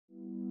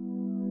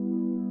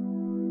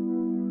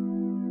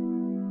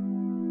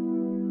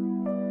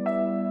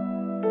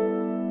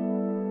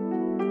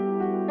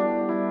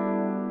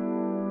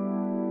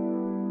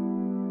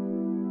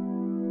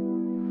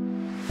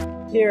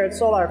Here at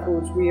Solar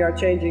Foods, we are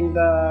changing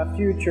the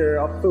future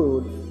of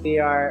food. We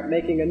are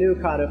making a new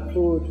kind of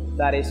food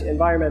that is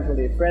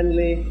environmentally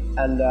friendly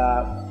and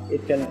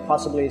it can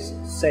possibly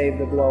save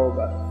the globe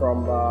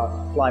from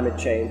climate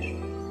change.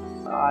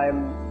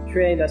 I'm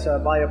trained as a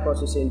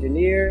bioprocess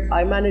engineer.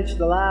 I manage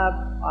the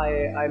lab.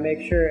 I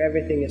make sure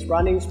everything is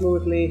running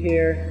smoothly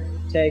here,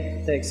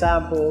 take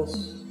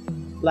samples,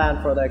 plan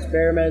for the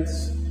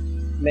experiments,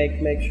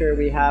 make sure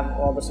we have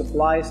all the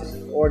supplies,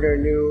 order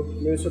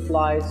new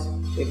supplies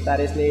if that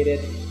is needed.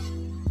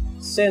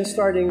 Since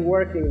starting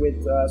working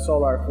with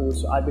Solar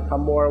Foods, I've become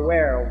more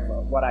aware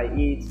of what I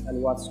eat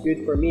and what's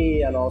good for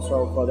me and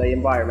also for the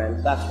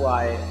environment. That's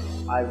why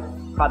I've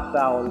cut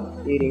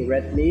down eating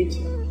red meat.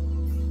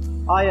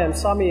 I am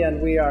Sami and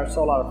we are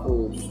Solar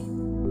Foods.